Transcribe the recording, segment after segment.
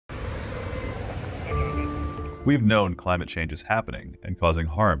We've known climate change is happening and causing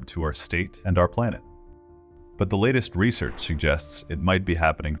harm to our state and our planet. But the latest research suggests it might be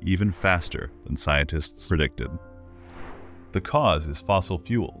happening even faster than scientists predicted. The cause is fossil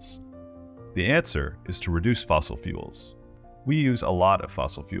fuels. The answer is to reduce fossil fuels. We use a lot of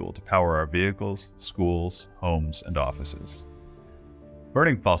fossil fuel to power our vehicles, schools, homes, and offices.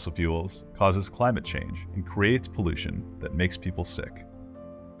 Burning fossil fuels causes climate change and creates pollution that makes people sick.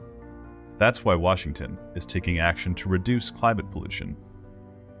 That's why Washington is taking action to reduce climate pollution.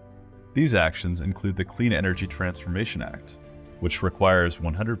 These actions include the Clean Energy Transformation Act, which requires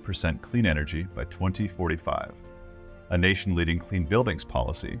 100% clean energy by 2045, a nation-leading clean buildings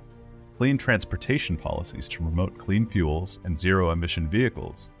policy, clean transportation policies to promote clean fuels and zero-emission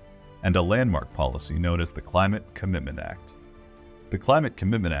vehicles, and a landmark policy known as the Climate Commitment Act. The Climate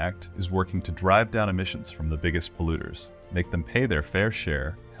Commitment Act is working to drive down emissions from the biggest polluters, make them pay their fair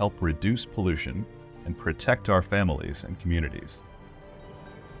share, help reduce pollution, and protect our families and communities.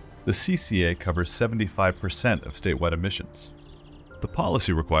 The CCA covers 75% of statewide emissions. The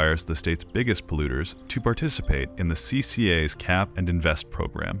policy requires the state's biggest polluters to participate in the CCA's Cap and Invest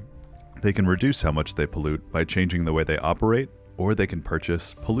program. They can reduce how much they pollute by changing the way they operate, or they can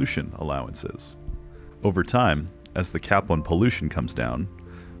purchase pollution allowances. Over time, as the cap on pollution comes down,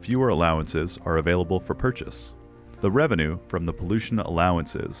 fewer allowances are available for purchase. The revenue from the pollution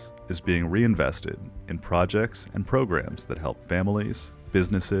allowances is being reinvested in projects and programs that help families,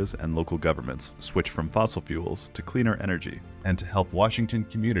 businesses, and local governments switch from fossil fuels to cleaner energy, and to help Washington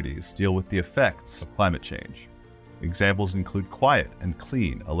communities deal with the effects of climate change. Examples include quiet and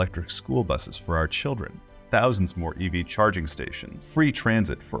clean electric school buses for our children, thousands more EV charging stations, free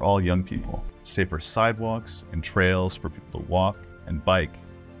transit for all young people, safer sidewalks and trails for people to walk and bike,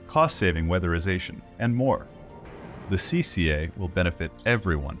 cost-saving weatherization, and more. The CCA will benefit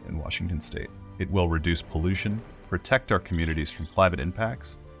everyone in Washington state. It will reduce pollution, protect our communities from climate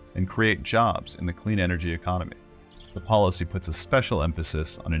impacts, and create jobs in the clean energy economy. The policy puts a special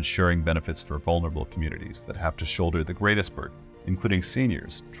emphasis on ensuring benefits for vulnerable communities that have to shoulder the greatest burden, including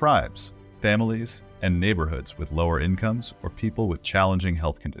seniors, tribes, families, and neighborhoods with lower incomes or people with challenging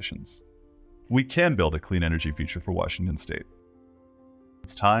health conditions. We can build a clean energy future for Washington state.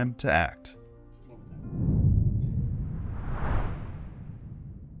 It's time to act.